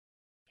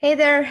Hey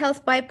there,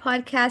 Health Bite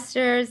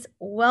podcasters.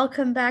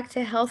 Welcome back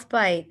to Health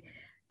Bite,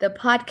 the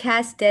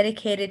podcast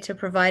dedicated to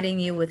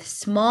providing you with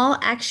small,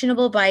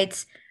 actionable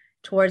bites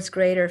towards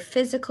greater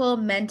physical,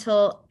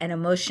 mental, and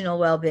emotional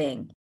well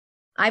being.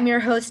 I'm your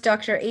host,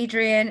 Dr.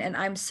 Adrian, and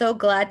I'm so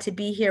glad to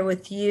be here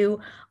with you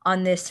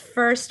on this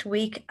first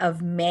week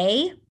of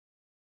May.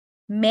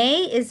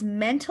 May is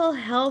Mental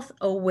Health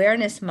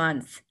Awareness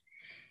Month.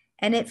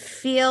 And it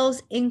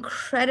feels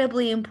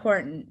incredibly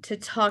important to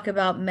talk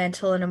about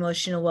mental and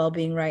emotional well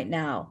being right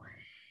now.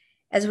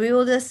 As we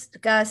will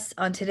discuss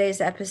on today's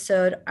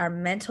episode, our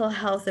mental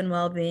health and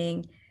well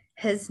being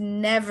has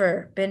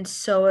never been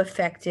so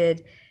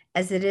affected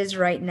as it is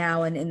right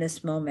now and in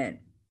this moment.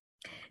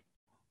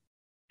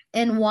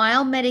 And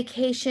while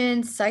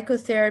medication,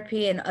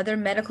 psychotherapy, and other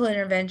medical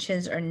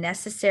interventions are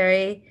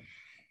necessary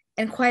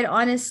and quite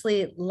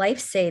honestly life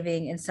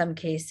saving in some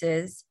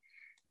cases,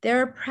 there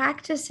are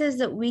practices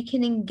that we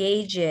can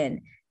engage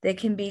in that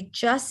can be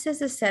just as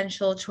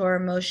essential to our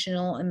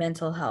emotional and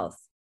mental health.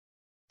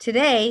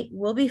 Today,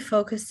 we'll be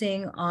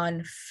focusing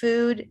on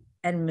food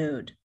and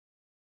mood.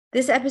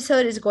 This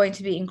episode is going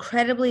to be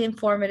incredibly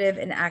informative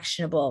and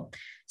actionable.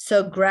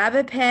 So grab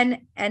a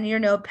pen and your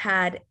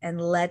notepad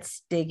and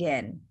let's dig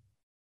in.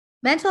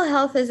 Mental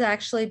health has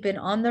actually been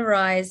on the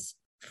rise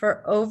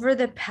for over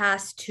the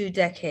past 2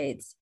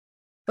 decades.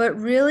 But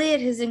really,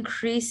 it has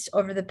increased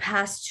over the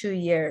past 2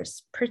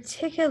 years,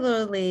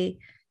 particularly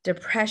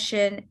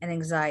depression and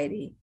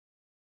anxiety.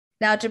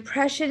 Now,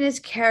 depression is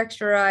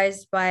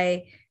characterized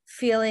by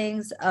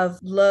feelings of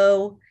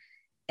low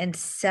and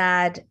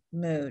sad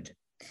mood.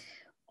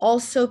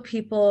 Also,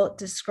 people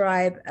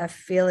describe a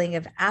feeling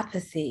of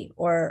apathy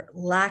or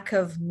lack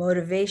of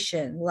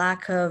motivation,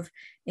 lack of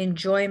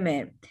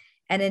enjoyment,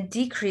 and a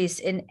decrease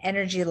in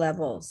energy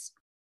levels.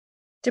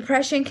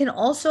 Depression can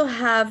also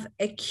have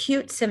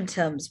acute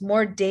symptoms,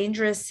 more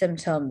dangerous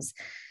symptoms,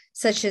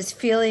 such as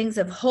feelings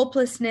of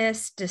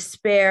hopelessness,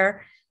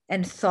 despair,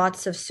 and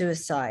thoughts of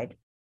suicide.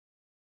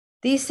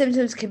 These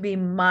symptoms can be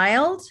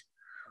mild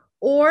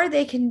or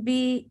they can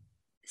be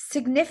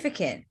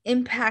significant,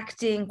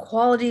 impacting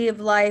quality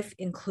of life,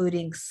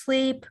 including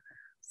sleep,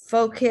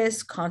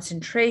 focus,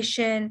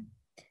 concentration,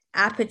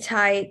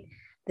 appetite,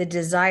 the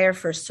desire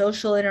for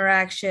social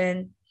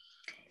interaction,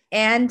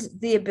 and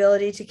the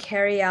ability to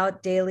carry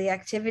out daily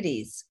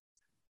activities.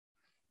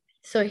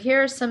 So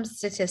here are some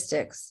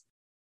statistics.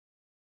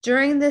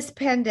 During this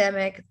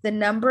pandemic, the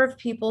number of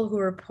people who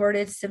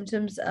reported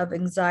symptoms of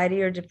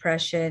anxiety or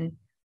depression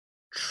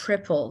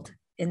tripled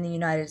in the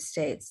United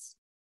States.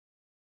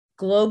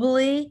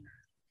 Globally,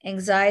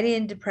 anxiety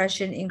and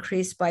depression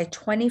increased by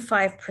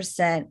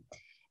 25%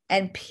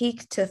 and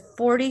peaked to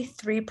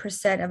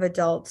 43% of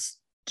adults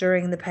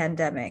during the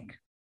pandemic.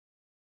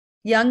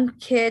 Young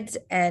kids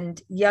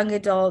and young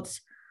adults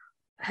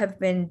have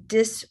been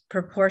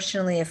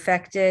disproportionately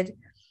affected,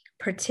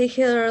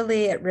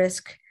 particularly at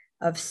risk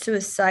of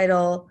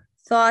suicidal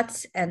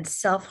thoughts and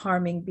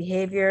self-harming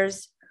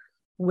behaviors.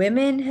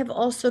 Women have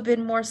also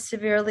been more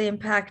severely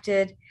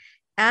impacted,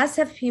 as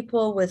have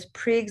people with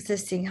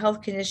pre-existing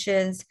health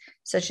conditions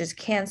such as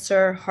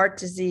cancer, heart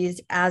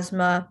disease,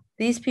 asthma.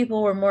 These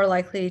people were more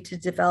likely to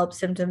develop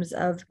symptoms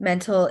of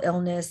mental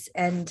illness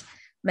and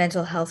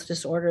mental health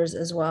disorders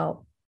as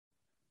well.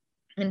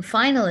 And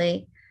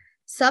finally,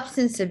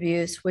 substance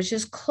abuse, which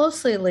is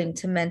closely linked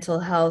to mental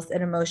health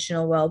and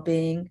emotional well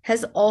being,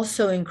 has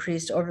also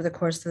increased over the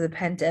course of the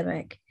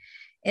pandemic.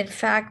 In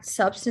fact,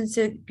 substance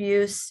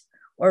abuse,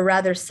 or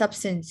rather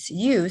substance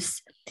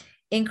use,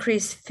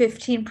 increased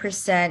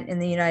 15% in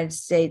the United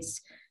States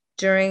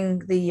during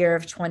the year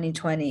of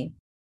 2020.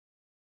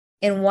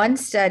 In one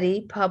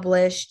study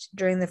published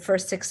during the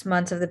first 6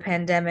 months of the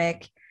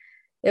pandemic,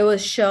 it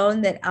was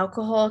shown that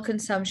alcohol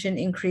consumption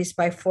increased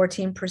by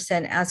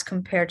 14% as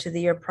compared to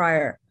the year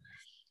prior,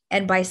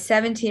 and by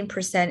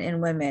 17%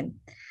 in women.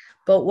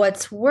 But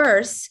what's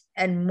worse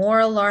and more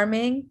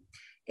alarming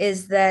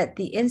is that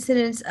the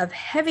incidence of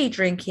heavy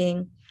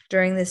drinking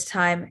during this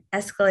time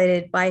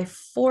escalated by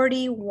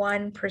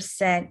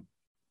 41%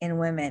 in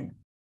women.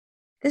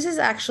 This is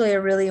actually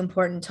a really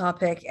important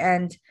topic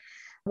and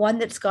one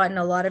that's gotten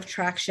a lot of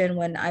traction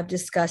when I've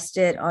discussed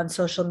it on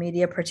social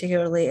media,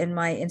 particularly in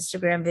my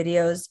Instagram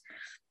videos.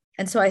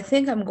 And so I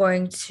think I'm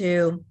going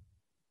to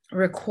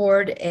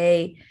record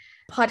a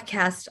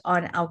podcast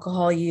on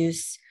alcohol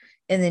use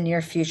in the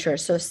near future.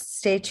 So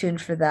stay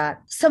tuned for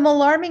that. Some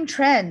alarming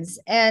trends,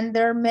 and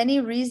there are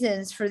many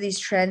reasons for these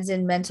trends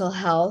in mental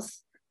health.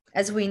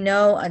 As we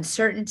know,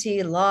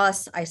 uncertainty,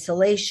 loss,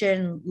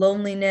 isolation,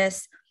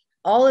 loneliness,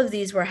 all of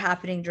these were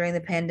happening during the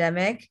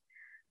pandemic,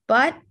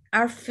 but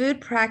our food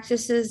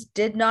practices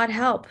did not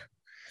help.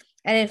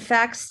 And in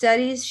fact,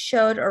 studies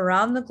showed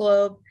around the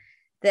globe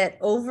that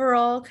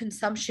overall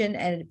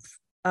consumption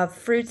of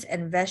fruits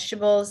and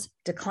vegetables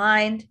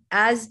declined,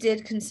 as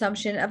did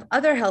consumption of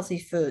other healthy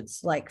foods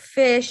like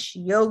fish,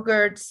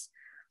 yogurts,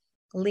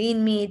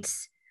 lean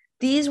meats.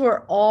 These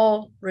were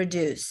all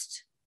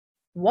reduced,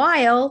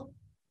 while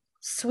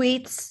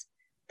sweets,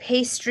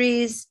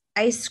 pastries,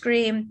 ice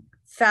cream,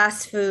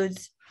 fast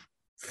foods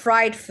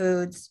fried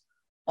foods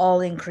all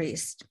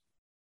increased.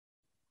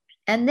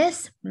 And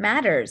this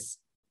matters,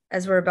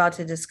 as we're about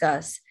to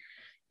discuss,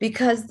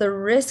 because the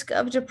risk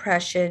of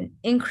depression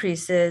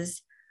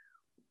increases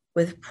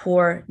with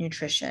poor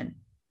nutrition.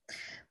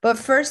 But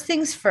first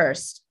things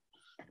first,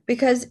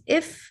 because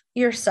if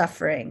you're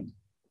suffering,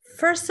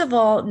 first of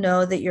all,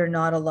 know that you're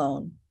not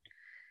alone.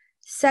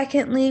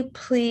 Secondly,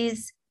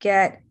 please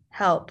get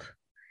help.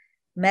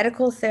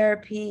 Medical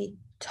therapy,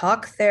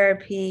 talk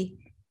therapy,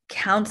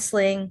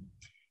 counseling.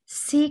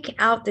 Seek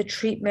out the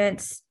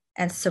treatments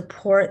and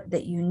support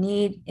that you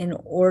need in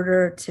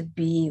order to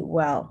be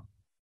well.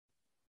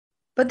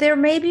 But there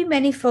may be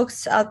many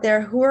folks out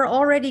there who are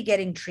already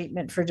getting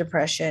treatment for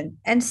depression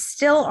and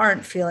still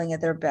aren't feeling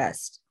at their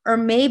best. Or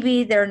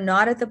maybe they're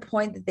not at the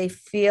point that they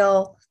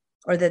feel,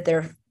 or that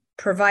their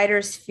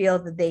providers feel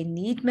that they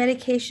need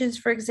medications,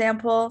 for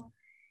example,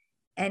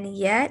 and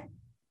yet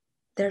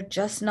they're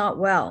just not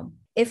well.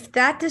 If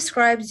that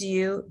describes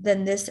you,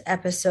 then this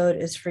episode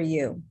is for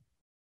you.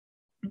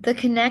 The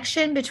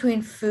connection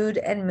between food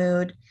and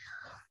mood,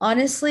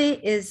 honestly,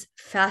 is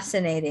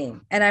fascinating,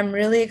 and I'm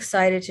really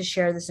excited to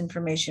share this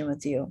information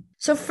with you.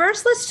 So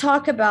first, let's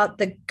talk about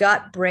the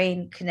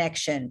gut-brain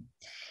connection.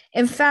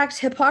 In fact,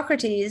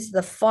 Hippocrates,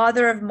 the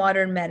father of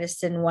modern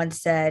medicine,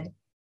 once said,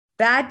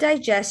 "Bad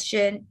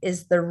digestion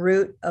is the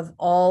root of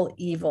all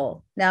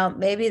evil." Now,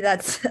 maybe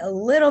that's a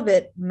little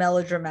bit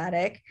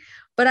melodramatic,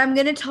 but I'm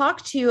going to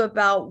talk to you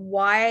about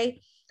why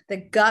the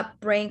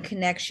gut-brain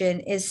connection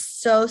is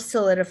so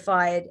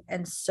solidified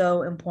and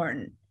so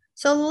important.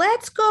 So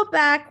let's go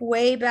back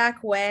way back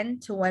when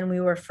to when we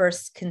were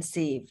first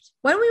conceived.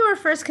 When we were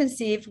first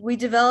conceived, we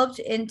developed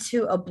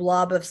into a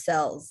blob of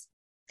cells.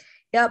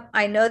 Yep,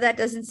 I know that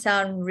doesn't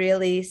sound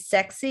really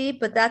sexy,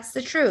 but that's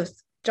the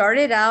truth.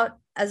 Started out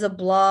as a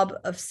blob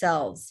of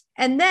cells,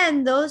 and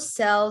then those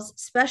cells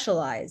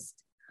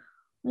specialized.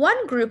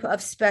 One group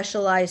of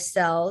specialized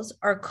cells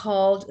are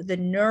called the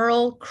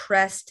neural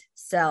crest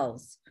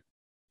cells.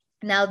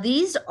 Now,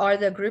 these are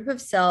the group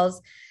of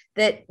cells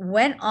that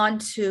went on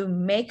to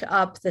make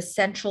up the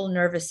central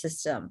nervous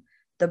system,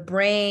 the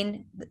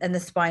brain, and the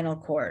spinal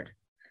cord.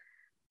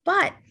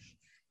 But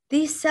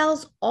these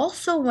cells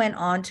also went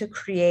on to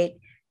create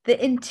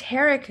the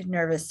enteric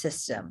nervous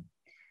system,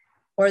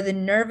 or the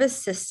nervous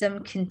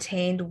system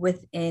contained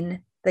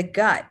within the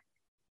gut.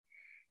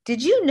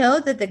 Did you know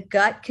that the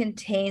gut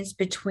contains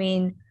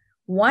between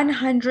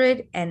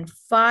 100 and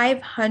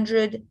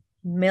 500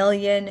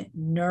 million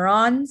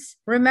neurons?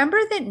 Remember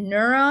that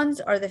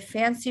neurons are the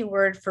fancy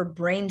word for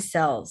brain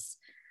cells.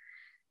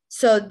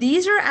 So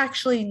these are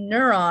actually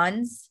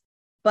neurons,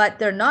 but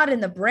they're not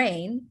in the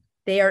brain.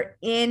 They are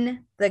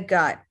in the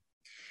gut,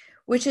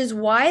 which is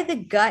why the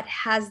gut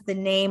has the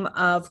name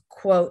of,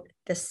 quote,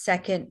 the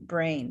second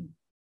brain.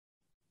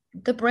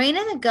 The brain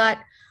and the gut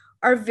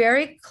are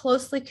very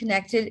closely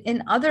connected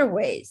in other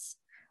ways.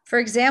 For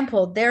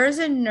example, there is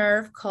a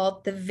nerve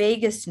called the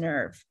vagus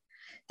nerve.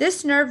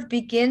 This nerve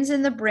begins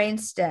in the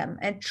brainstem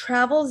and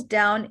travels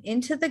down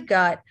into the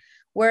gut,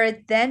 where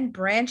it then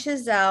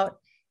branches out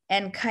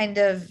and kind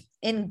of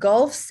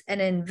engulfs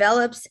and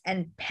envelops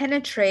and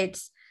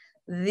penetrates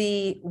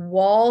the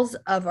walls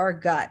of our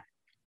gut.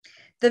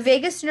 The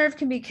vagus nerve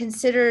can be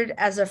considered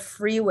as a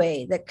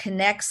freeway that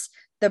connects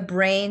the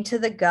brain to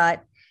the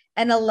gut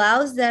and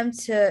allows them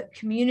to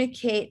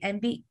communicate and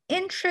be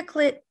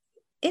intricately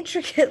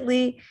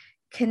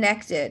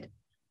connected.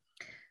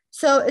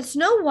 So it's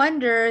no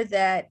wonder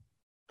that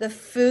the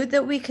food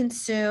that we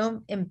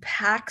consume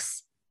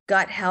impacts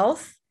gut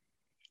health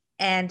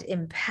and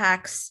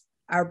impacts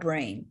our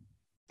brain.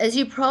 As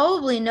you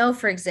probably know,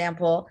 for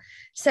example,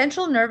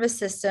 central nervous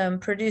system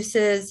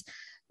produces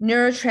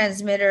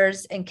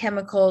neurotransmitters and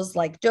chemicals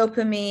like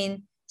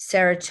dopamine,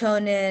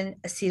 serotonin,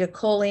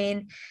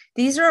 acetylcholine.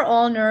 These are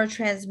all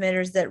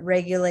neurotransmitters that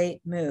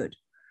regulate mood.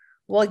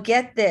 Well,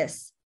 get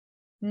this,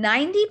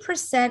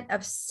 90%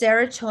 of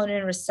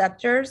serotonin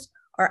receptors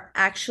are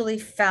actually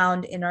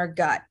found in our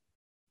gut.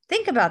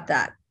 Think about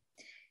that.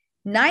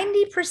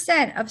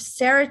 90% of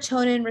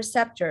serotonin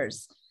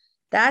receptors,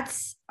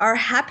 that's our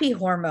happy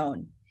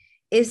hormone,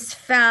 is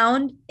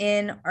found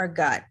in our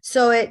gut.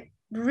 So it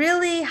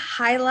really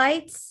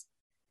highlights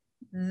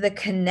the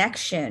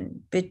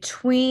connection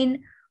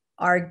between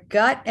our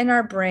gut and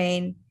our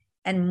brain,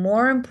 and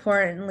more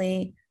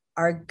importantly,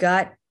 our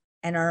gut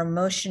and our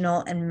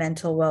emotional and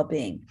mental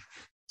well-being.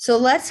 So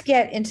let's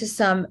get into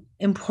some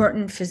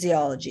important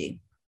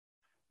physiology.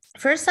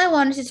 First, I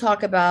wanted to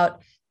talk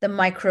about the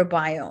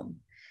microbiome.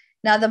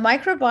 Now, the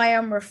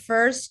microbiome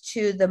refers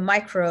to the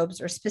microbes,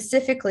 or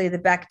specifically the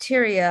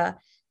bacteria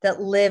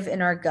that live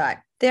in our gut.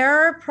 There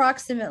are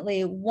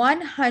approximately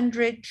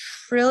 100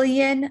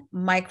 trillion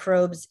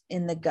microbes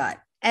in the gut.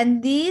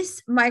 And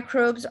these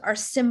microbes are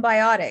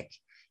symbiotic,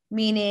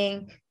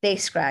 meaning they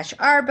scratch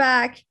our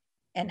back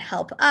and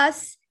help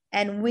us,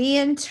 and we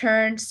in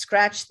turn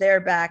scratch their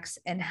backs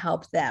and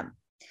help them.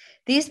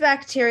 These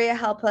bacteria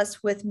help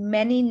us with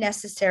many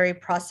necessary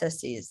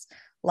processes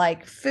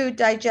like food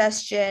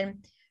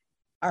digestion,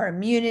 our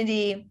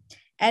immunity,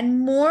 and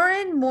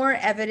more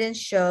evidence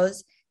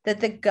shows that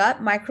the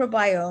gut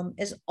microbiome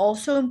is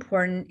also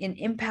important in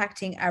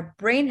impacting our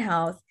brain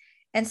health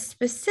and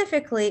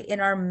specifically in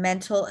our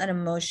mental and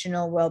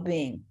emotional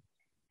well-being.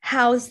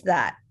 How's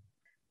that?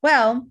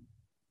 Well,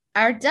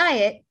 our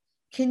diet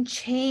can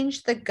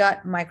change the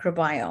gut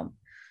microbiome.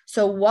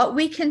 So, what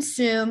we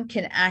consume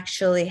can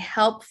actually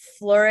help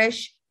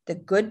flourish the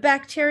good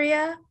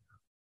bacteria,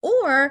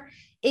 or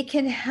it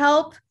can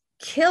help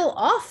kill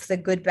off the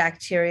good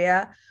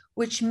bacteria,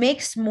 which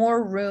makes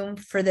more room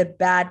for the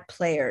bad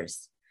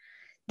players.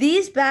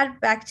 These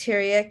bad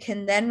bacteria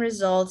can then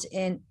result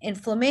in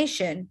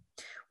inflammation,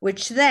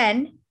 which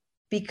then,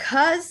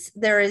 because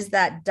there is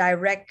that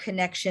direct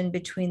connection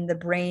between the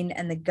brain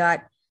and the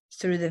gut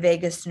through the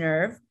vagus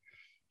nerve,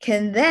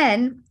 can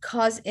then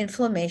cause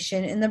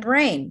inflammation in the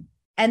brain.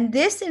 And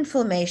this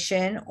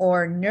inflammation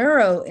or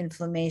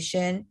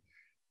neuroinflammation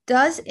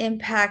does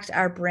impact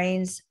our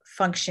brain's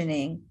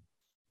functioning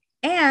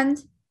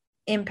and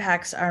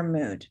impacts our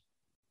mood.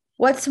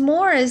 What's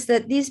more is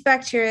that these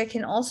bacteria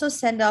can also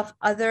send off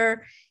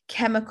other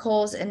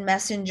chemicals and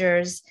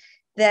messengers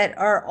that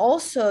are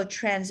also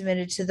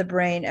transmitted to the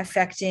brain,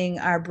 affecting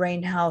our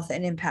brain health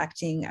and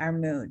impacting our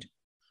mood.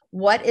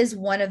 What is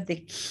one of the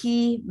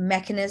key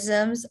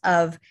mechanisms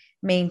of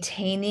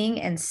maintaining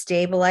and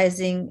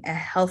stabilizing a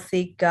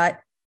healthy gut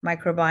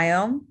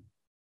microbiome?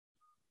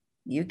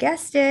 You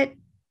guessed it,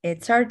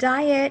 it's our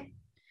diet.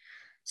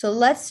 So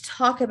let's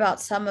talk about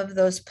some of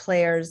those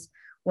players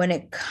when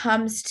it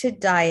comes to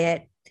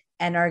diet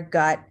and our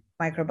gut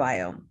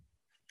microbiome.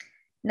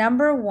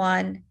 Number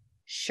one,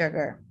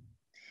 sugar.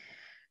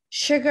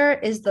 Sugar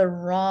is the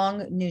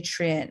wrong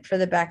nutrient for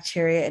the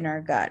bacteria in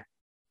our gut.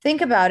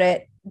 Think about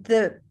it.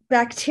 The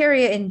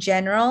bacteria in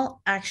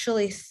general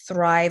actually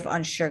thrive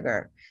on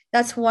sugar.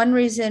 That's one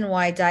reason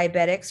why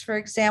diabetics, for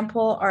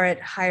example, are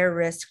at higher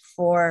risk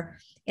for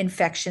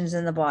infections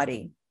in the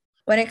body.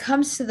 When it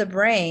comes to the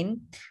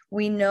brain,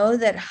 we know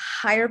that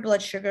higher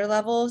blood sugar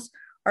levels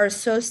are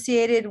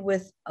associated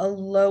with a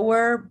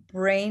lower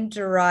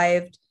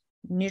brain-derived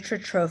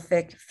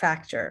neurotrophic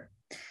factor.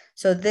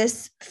 So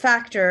this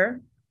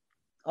factor,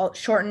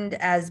 shortened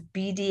as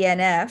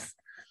BDNF,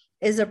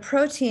 is a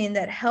protein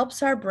that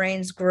helps our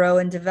brains grow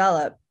and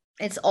develop.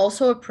 It's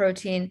also a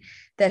protein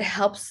that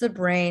helps the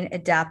brain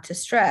adapt to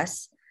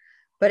stress.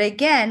 But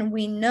again,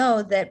 we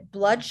know that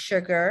blood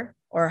sugar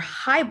or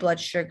high blood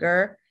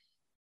sugar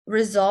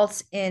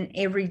results in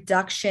a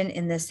reduction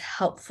in this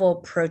helpful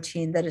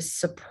protein that is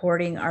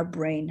supporting our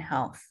brain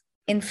health.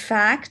 In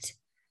fact,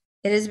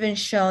 it has been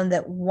shown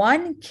that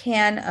 1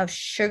 can of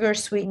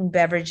sugar-sweetened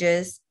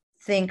beverages,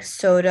 think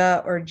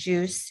soda or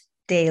juice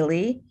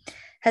daily,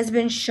 has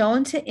been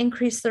shown to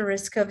increase the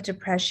risk of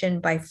depression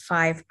by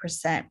 5%.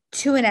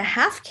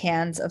 2.5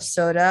 cans of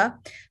soda,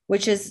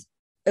 which is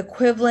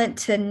equivalent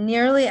to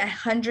nearly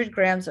 100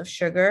 grams of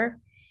sugar,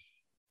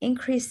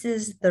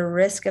 increases the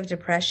risk of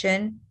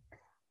depression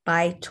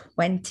by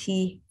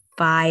 25%.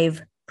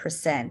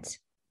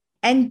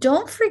 And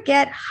don't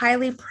forget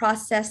highly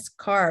processed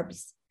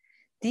carbs.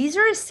 These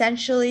are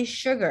essentially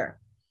sugar.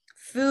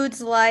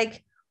 Foods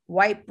like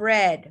white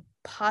bread,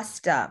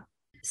 pasta,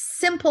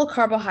 simple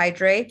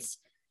carbohydrates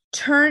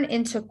turn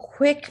into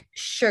quick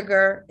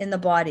sugar in the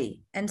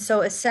body. And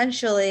so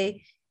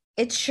essentially,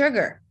 it's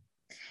sugar.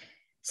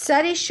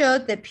 Studies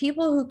showed that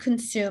people who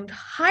consumed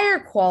higher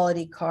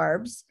quality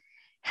carbs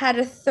had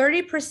a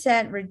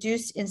 30%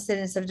 reduced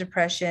incidence of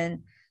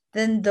depression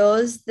than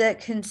those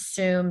that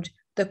consumed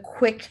the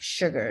quick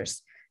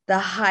sugars, the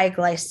high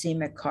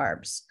glycemic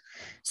carbs.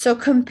 So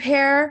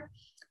compare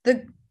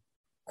the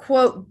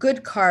quote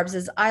good carbs,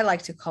 as I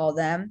like to call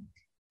them,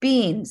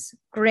 beans,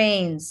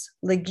 grains,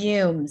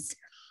 legumes.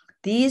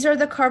 These are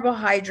the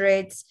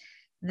carbohydrates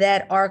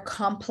that are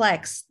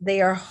complex.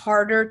 They are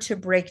harder to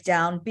break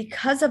down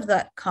because of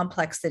the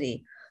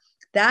complexity.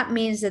 That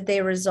means that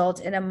they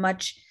result in a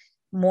much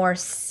more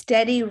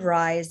steady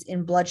rise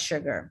in blood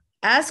sugar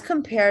as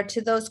compared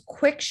to those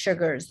quick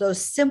sugars, those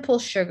simple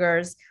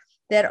sugars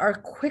that are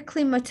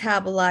quickly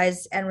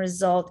metabolized and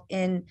result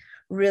in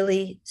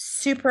really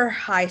super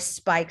high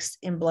spikes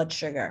in blood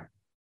sugar.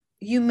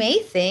 You may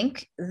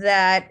think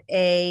that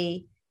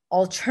a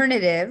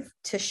alternative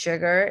to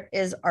sugar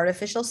is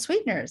artificial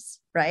sweeteners,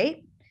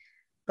 right?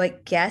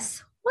 But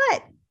guess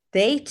what?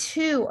 They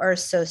too are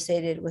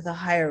associated with a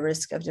higher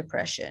risk of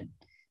depression,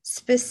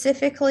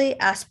 specifically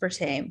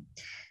aspartame.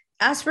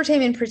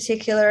 Aspartame in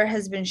particular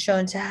has been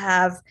shown to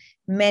have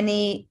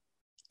many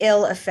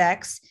ill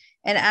effects.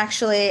 And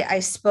actually, I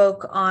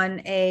spoke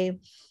on a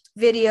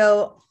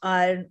video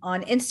on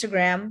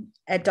Instagram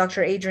at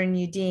Dr. Adrian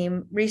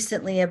Udeem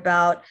recently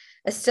about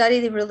a study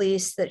they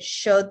released that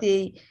showed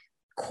the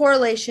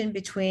correlation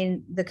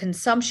between the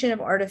consumption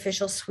of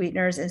artificial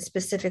sweeteners and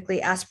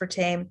specifically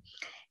aspartame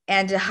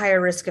and a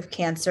higher risk of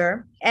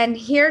cancer. And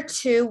here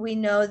too, we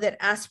know that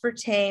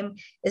aspartame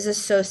is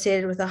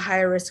associated with a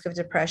higher risk of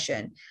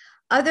depression.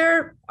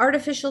 Other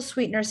artificial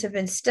sweeteners have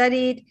been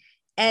studied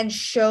and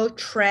show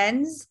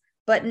trends,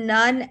 but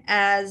none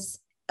as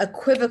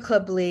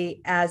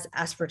equivocably as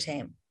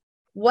aspartame.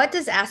 What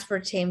does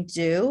aspartame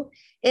do?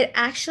 It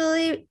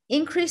actually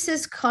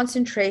increases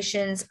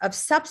concentrations of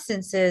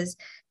substances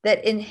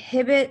that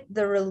inhibit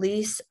the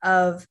release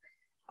of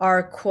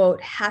our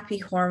quote happy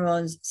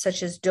hormones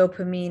such as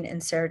dopamine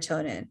and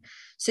serotonin.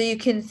 So you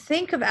can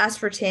think of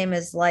aspartame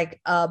as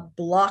like a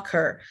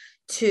blocker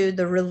to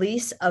the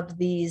release of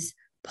these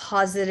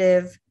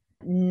positive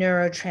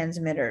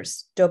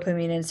neurotransmitters,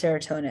 dopamine and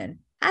serotonin.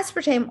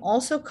 Aspartame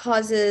also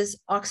causes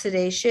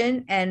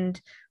oxidation and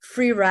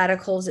free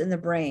radicals in the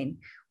brain,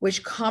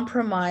 which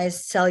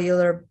compromise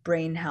cellular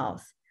brain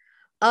health.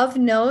 Of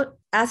note,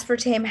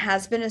 aspartame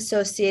has been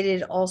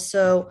associated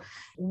also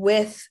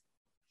with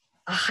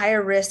a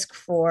higher risk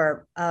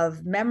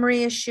of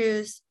memory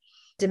issues,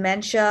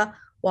 dementia.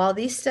 While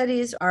these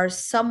studies are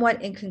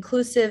somewhat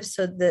inconclusive,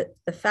 so that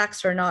the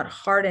facts are not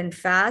hard and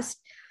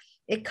fast,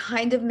 it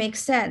kind of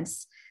makes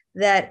sense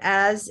that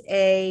as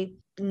a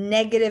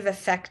negative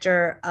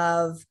effector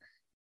of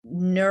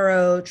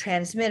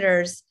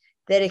neurotransmitters,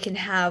 that it can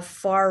have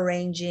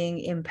far-ranging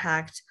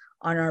impact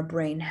on our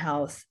brain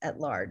health at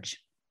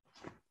large.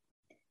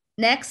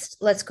 Next,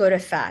 let's go to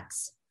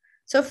fats.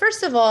 So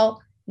first of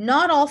all,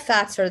 not all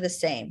fats are the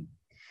same.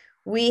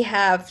 We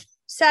have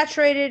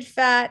saturated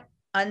fat,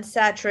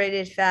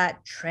 unsaturated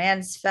fat,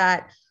 trans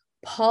fat,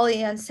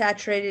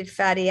 polyunsaturated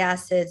fatty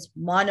acids,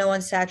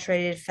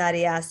 monounsaturated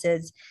fatty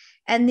acids,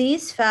 and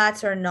these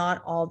fats are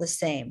not all the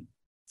same.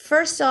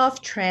 First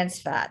off, trans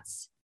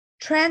fats.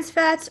 Trans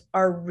fats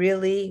are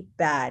really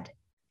bad.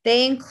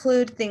 They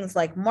include things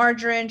like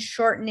margarine,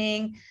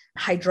 shortening,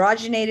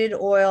 hydrogenated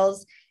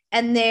oils,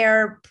 and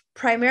they're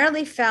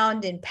primarily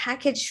found in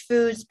packaged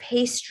foods,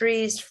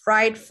 pastries,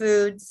 fried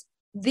foods.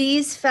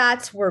 These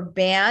fats were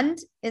banned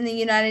in the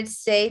United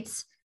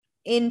States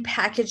in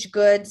packaged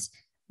goods,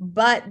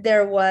 but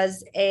there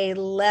was a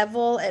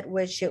level at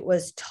which it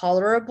was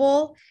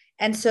tolerable.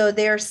 And so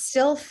they're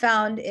still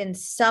found in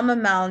some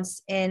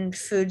amounts in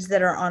foods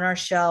that are on our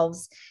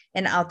shelves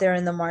and out there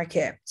in the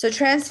market. So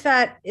trans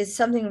fat is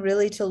something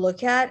really to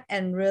look at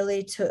and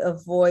really to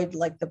avoid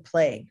like the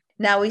plague.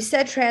 Now, we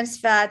said trans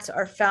fats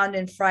are found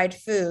in fried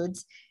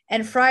foods,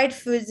 and fried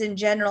foods in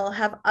general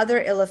have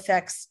other ill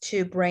effects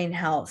to brain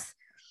health.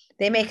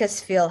 They make us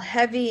feel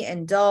heavy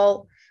and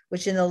dull,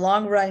 which in the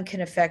long run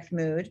can affect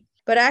mood.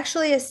 But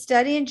actually, a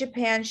study in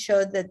Japan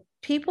showed that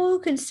people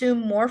who consume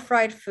more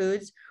fried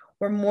foods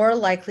were more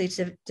likely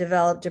to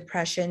develop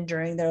depression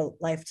during their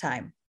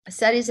lifetime.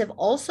 Studies have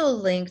also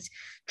linked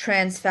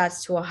trans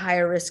fats to a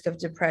higher risk of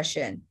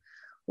depression.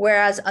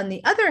 Whereas on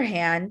the other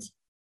hand,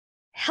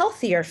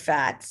 healthier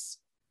fats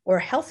or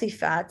healthy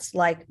fats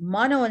like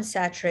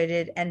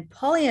monounsaturated and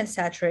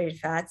polyunsaturated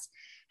fats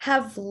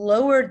have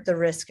lowered the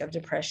risk of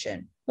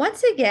depression.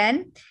 Once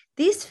again,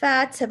 these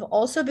fats have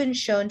also been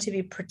shown to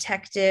be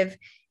protective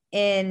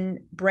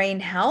in brain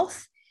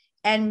health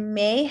and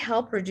may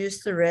help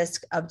reduce the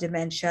risk of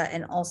dementia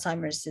and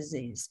Alzheimer's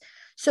disease.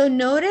 So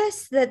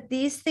notice that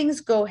these things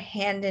go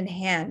hand in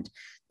hand.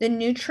 The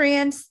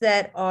nutrients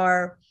that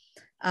are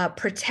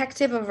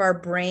protective of our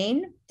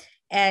brain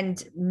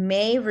and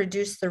may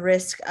reduce the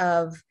risk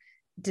of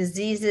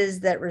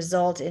diseases that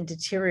result in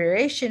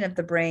deterioration of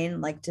the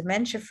brain, like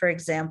dementia, for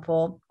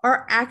example,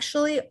 are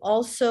actually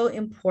also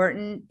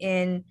important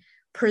in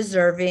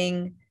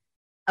preserving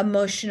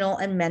emotional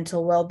and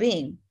mental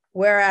well-being.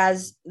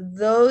 Whereas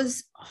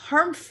those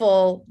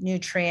harmful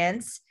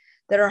nutrients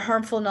that are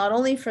harmful not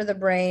only for the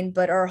brain,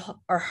 but are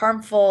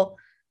harmful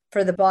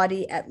for the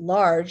body at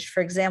large,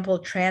 for example,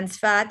 trans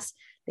fats,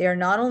 they are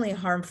not only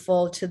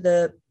harmful to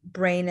the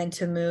brain and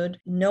to mood,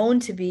 known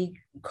to be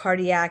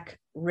cardiac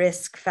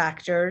risk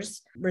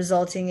factors,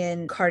 resulting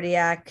in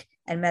cardiac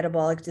and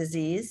metabolic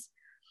disease.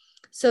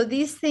 So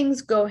these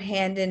things go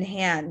hand in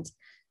hand.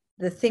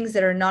 The things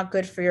that are not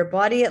good for your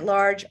body at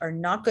large are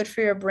not good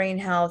for your brain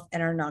health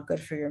and are not good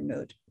for your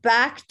mood.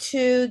 Back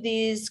to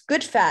these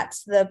good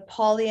fats, the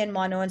poly and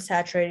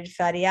monounsaturated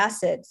fatty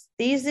acids.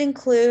 These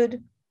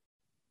include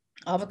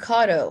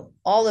avocado,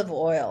 olive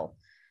oil,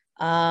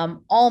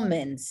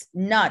 almonds,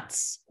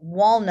 nuts,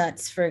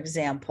 walnuts, for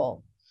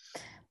example,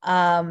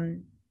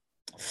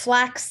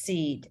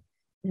 flaxseed,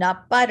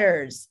 nut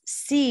butters,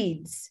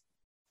 seeds,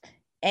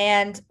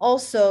 and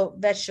also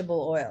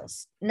vegetable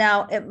oils.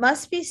 Now, it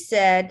must be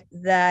said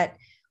that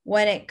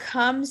when it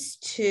comes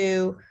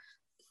to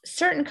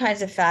certain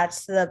kinds of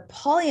fats, the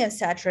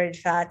polyunsaturated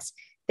fats,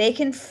 they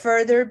can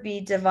further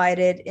be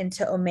divided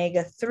into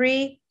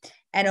omega-3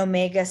 and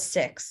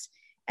omega-6.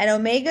 And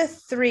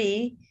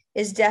omega-3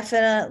 is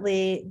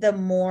definitely the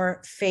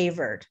more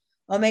favored.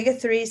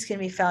 Omega-3s can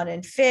be found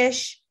in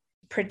fish,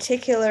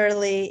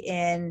 particularly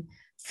in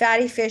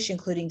fatty fish,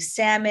 including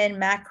salmon,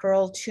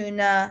 mackerel,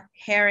 tuna,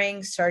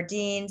 herring,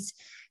 sardines.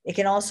 It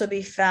can also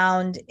be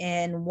found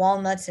in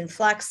walnuts and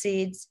flax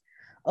seeds.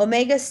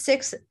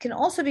 Omega-6 can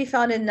also be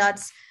found in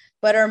nuts,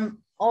 but are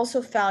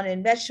also found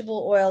in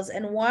vegetable oils.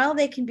 And while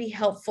they can be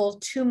helpful,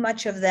 too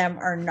much of them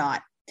are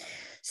not.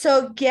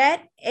 So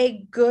get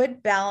a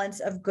good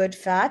balance of good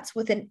fats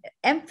with an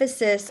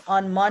emphasis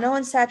on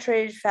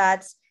monounsaturated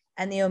fats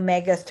and the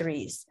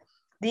omega-3s.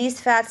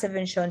 These fats have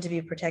been shown to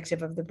be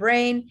protective of the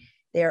brain.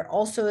 They are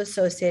also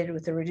associated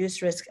with a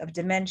reduced risk of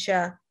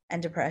dementia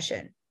and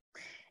depression.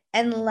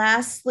 And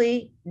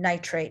lastly,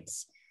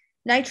 nitrates.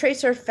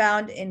 Nitrates are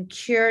found in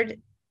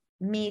cured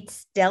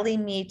meats, deli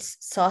meats,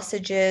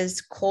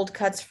 sausages, cold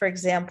cuts, for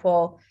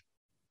example.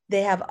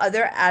 They have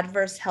other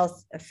adverse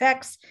health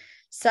effects,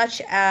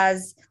 such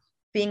as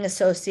being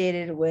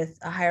associated with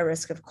a higher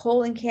risk of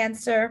colon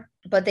cancer,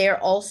 but they are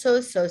also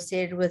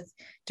associated with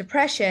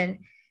depression,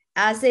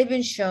 as they've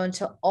been shown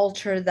to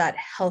alter that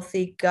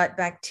healthy gut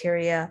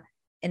bacteria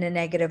in a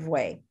negative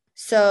way.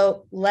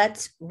 So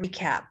let's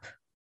recap.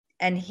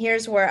 And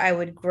here's where I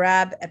would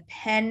grab a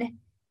pen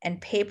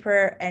and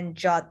paper and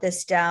jot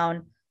this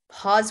down.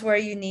 Pause where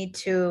you need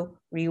to,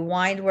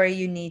 rewind where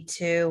you need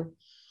to.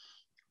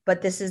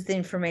 But this is the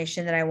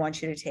information that I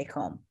want you to take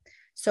home.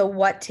 So,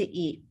 what to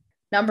eat?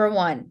 Number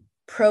one,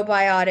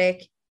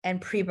 probiotic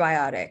and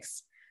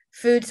prebiotics.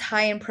 Foods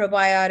high in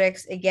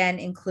probiotics, again,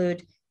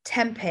 include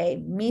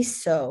tempeh,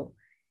 miso,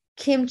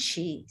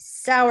 kimchi,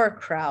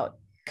 sauerkraut,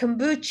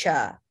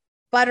 kombucha,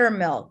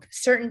 buttermilk,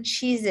 certain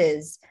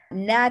cheeses,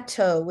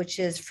 natto, which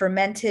is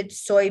fermented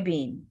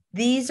soybean.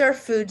 These are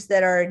foods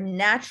that are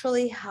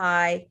naturally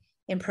high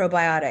in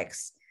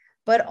probiotics,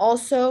 but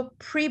also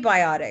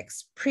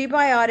prebiotics.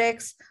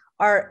 Prebiotics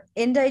are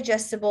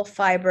indigestible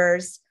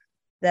fibers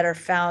that are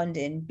found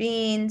in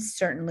beans,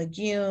 certain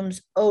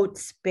legumes,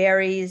 oats,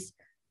 berries,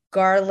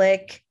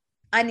 garlic,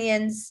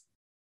 onions,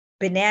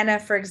 banana,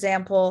 for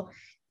example.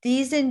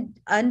 These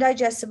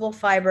undigestible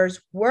fibers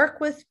work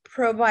with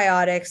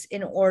probiotics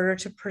in order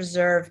to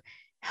preserve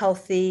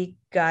healthy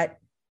gut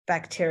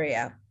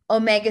bacteria.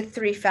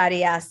 Omega-3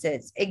 fatty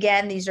acids.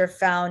 Again, these are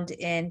found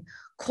in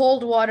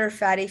cold water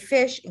fatty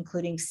fish,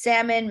 including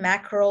salmon,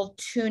 mackerel,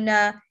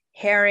 tuna,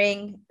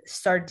 herring,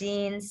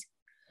 sardines.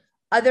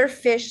 Other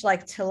fish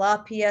like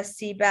tilapia,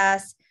 sea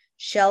bass,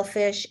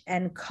 shellfish,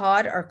 and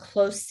cod are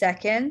close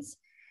seconds.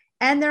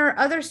 And there are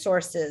other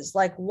sources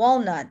like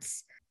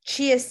walnuts,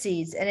 chia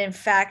seeds, and in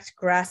fact,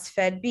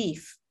 grass-fed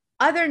beef.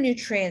 Other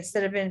nutrients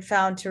that have been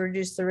found to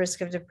reduce the risk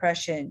of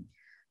depression: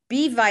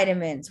 B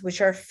vitamins, which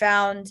are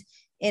found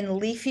in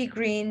leafy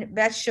green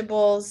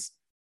vegetables,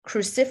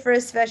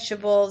 cruciferous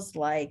vegetables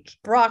like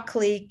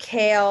broccoli,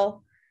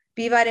 kale.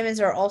 B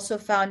vitamins are also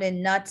found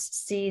in nuts,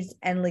 seeds,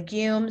 and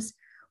legumes,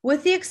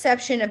 with the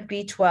exception of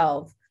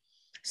B12.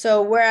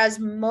 So whereas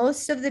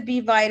most of the B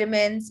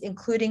vitamins,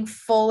 including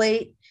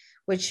folate,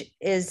 which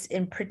is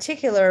in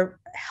particular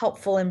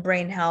helpful in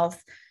brain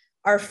health,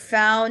 are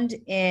found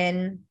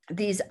in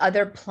these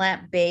other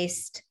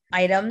plant-based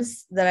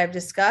items that I've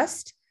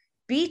discussed,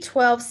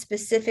 B12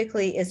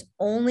 specifically is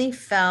only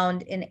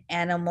found in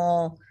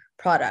animal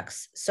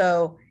products.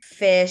 So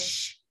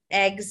fish,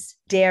 eggs,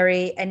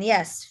 dairy, and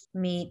yes,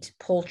 meat,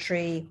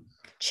 poultry,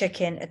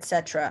 chicken,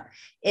 etc.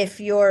 If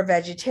you're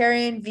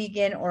vegetarian,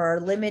 vegan, or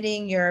are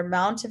limiting your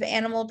amount of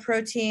animal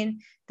protein,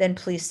 then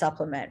please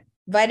supplement.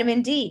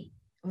 Vitamin D.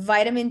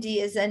 Vitamin D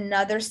is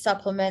another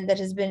supplement that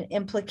has been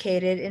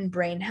implicated in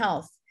brain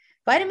health.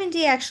 Vitamin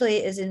D actually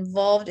is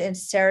involved in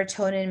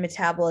serotonin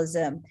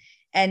metabolism,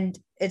 and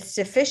its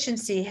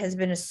deficiency has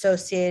been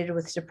associated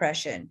with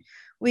depression.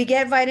 We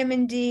get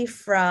vitamin D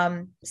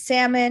from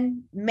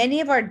salmon.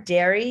 Many of our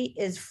dairy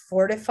is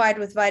fortified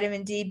with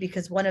vitamin D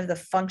because one of the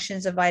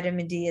functions of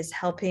vitamin D is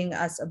helping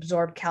us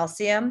absorb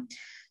calcium.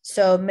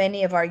 So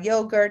many of our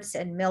yogurts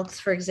and milks,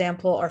 for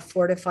example, are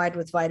fortified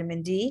with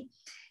vitamin D.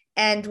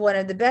 And one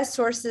of the best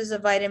sources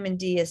of vitamin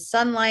D is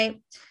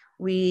sunlight.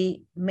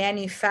 We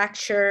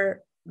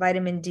manufacture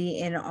vitamin D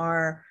in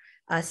our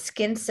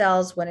skin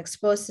cells when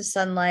exposed to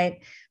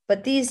sunlight.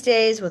 But these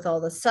days, with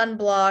all the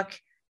sunblock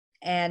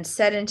and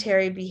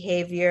sedentary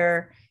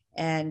behavior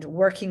and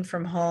working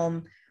from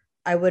home,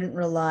 I wouldn't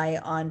rely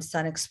on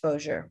sun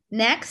exposure.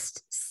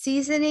 Next,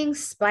 seasoning,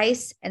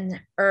 spice, and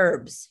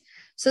herbs.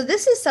 So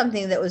this is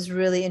something that was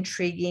really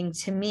intriguing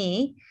to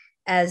me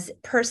as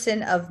a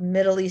person of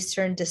Middle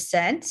Eastern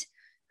descent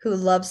who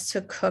loves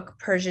to cook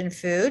Persian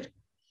food.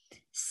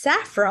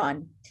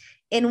 Saffron.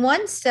 In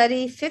one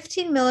study,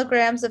 15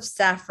 milligrams of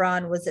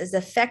saffron was as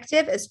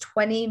effective as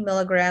 20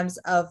 milligrams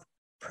of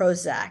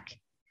Prozac.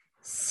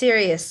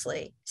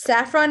 Seriously.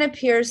 Saffron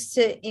appears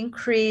to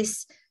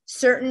increase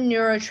certain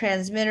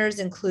neurotransmitters,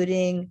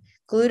 including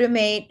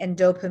glutamate and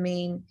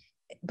dopamine,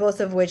 both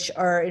of which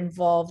are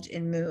involved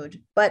in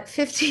mood. But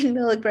 15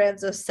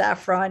 milligrams of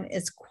saffron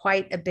is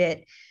quite a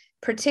bit,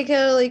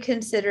 particularly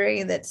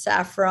considering that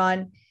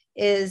saffron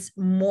is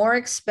more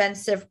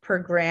expensive per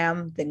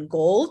gram than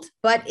gold.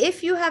 But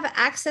if you have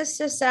access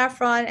to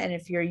saffron and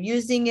if you're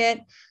using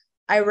it,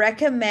 I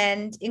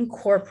recommend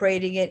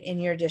incorporating it in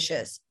your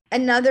dishes.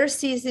 Another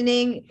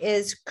seasoning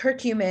is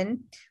curcumin,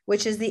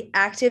 which is the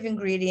active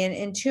ingredient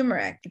in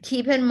turmeric.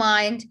 Keep in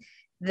mind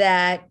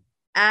that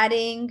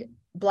adding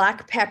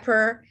black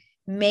pepper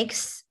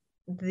makes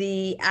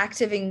the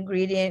active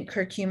ingredient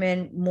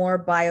curcumin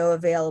more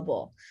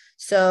bioavailable.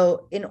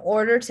 So in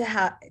order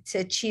to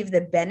achieve the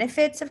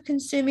benefits of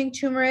consuming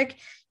turmeric,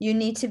 you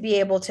need to be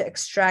able to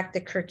extract the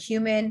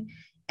curcumin,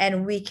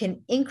 and we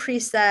can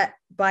increase that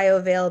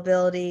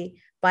bioavailability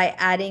by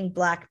adding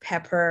black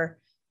pepper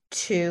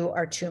to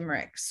our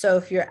turmeric. So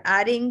if you're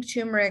adding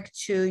turmeric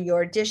to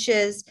your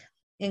dishes,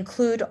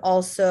 include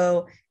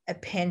also a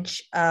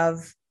pinch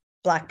of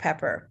black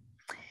pepper.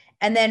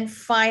 And then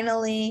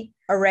finally,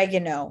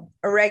 oregano.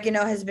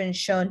 Oregano has been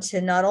shown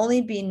to not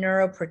only be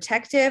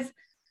neuroprotective,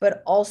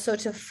 but also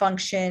to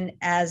function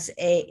as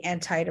an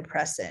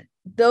antidepressant.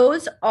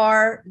 Those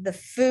are the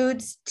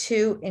foods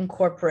to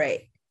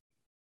incorporate.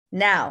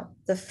 Now,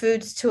 the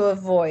foods to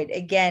avoid,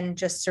 again,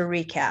 just to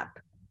recap: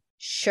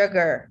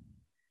 sugar,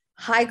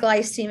 high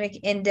glycemic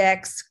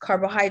index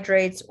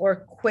carbohydrates,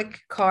 or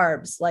quick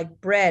carbs like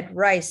bread,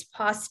 rice,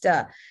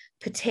 pasta,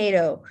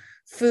 potato,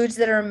 foods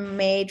that are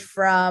made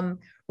from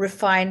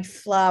refined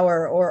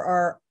flour or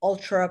are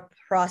ultra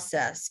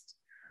processed.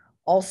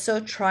 Also,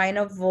 try and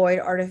avoid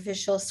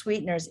artificial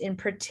sweeteners, in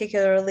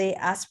particularly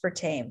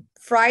aspartame.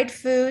 Fried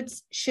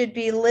foods should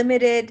be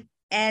limited,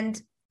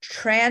 and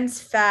trans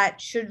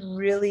fat should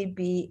really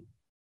be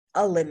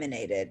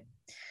eliminated.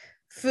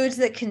 Foods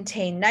that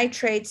contain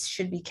nitrates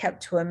should be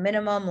kept to a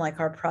minimum, like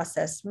our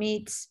processed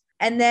meats.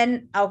 And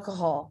then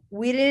alcohol.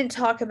 We didn't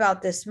talk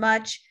about this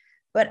much,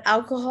 but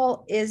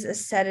alcohol is a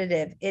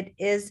sedative. It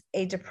is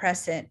a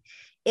depressant.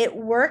 It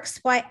works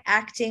by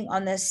acting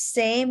on the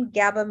same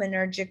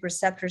GABAergic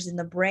receptors in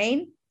the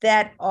brain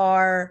that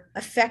are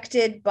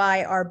affected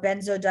by our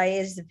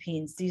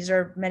benzodiazepines. These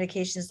are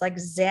medications like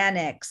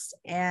Xanax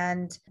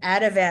and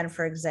Ativan,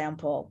 for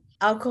example.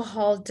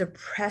 Alcohol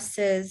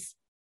depresses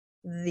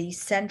the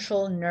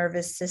central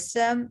nervous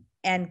system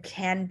and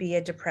can be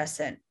a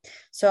depressant.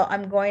 So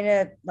I'm going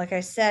to, like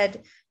I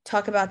said,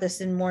 talk about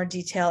this in more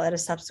detail at a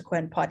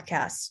subsequent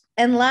podcast.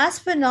 And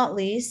last but not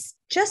least,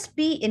 just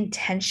be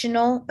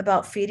intentional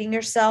about feeding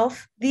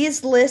yourself.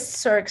 These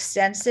lists are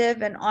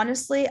extensive, and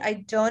honestly,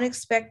 I don't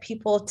expect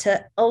people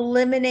to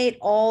eliminate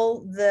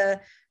all the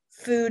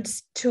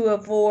foods to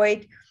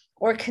avoid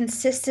or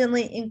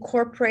consistently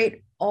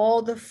incorporate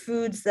all the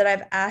foods that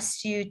I've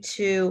asked you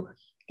to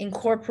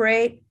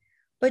incorporate,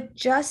 but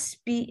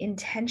just be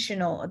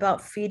intentional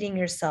about feeding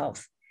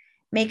yourself.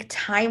 Make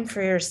time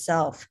for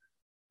yourself.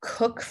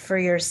 Cook for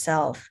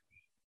yourself.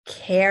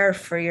 Care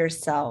for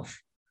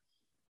yourself.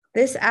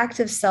 This act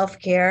of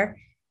self-care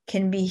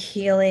can be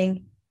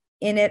healing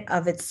in it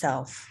of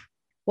itself.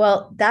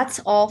 Well, that's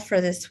all for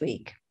this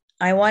week.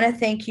 I want to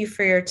thank you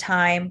for your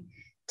time.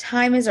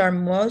 Time is our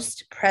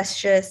most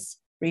precious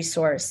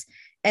resource.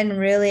 And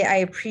really, I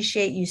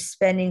appreciate you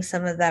spending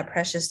some of that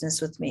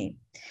preciousness with me.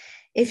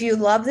 If you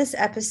love this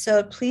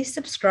episode, please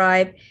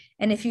subscribe.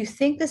 And if you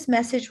think this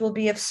message will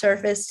be of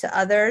service to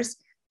others,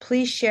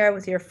 please share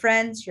with your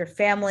friends, your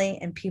family,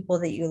 and people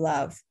that you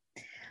love.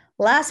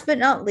 Last but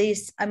not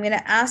least, I'm going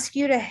to ask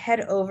you to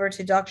head over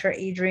to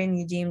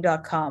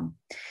dradrianudim.com.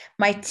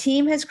 My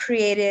team has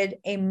created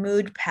a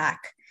mood pack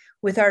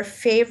with our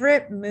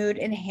favorite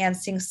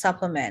mood-enhancing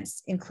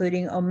supplements,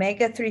 including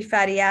omega-3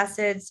 fatty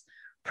acids,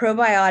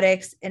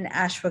 probiotics, and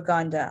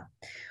ashwagandha.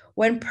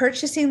 When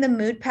purchasing the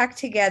mood pack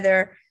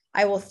together,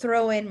 I will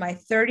throw in my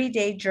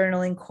 30-day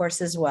journaling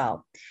course as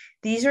well.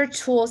 These are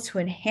tools to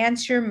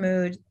enhance your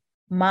mood,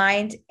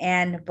 mind,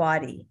 and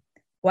body.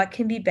 What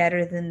can be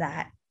better than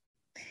that?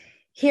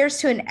 Here's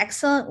to an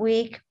excellent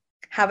week.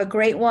 Have a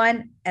great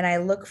one, and I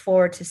look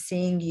forward to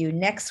seeing you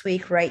next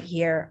week right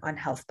here on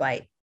Health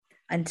Bite.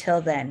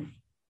 Until then.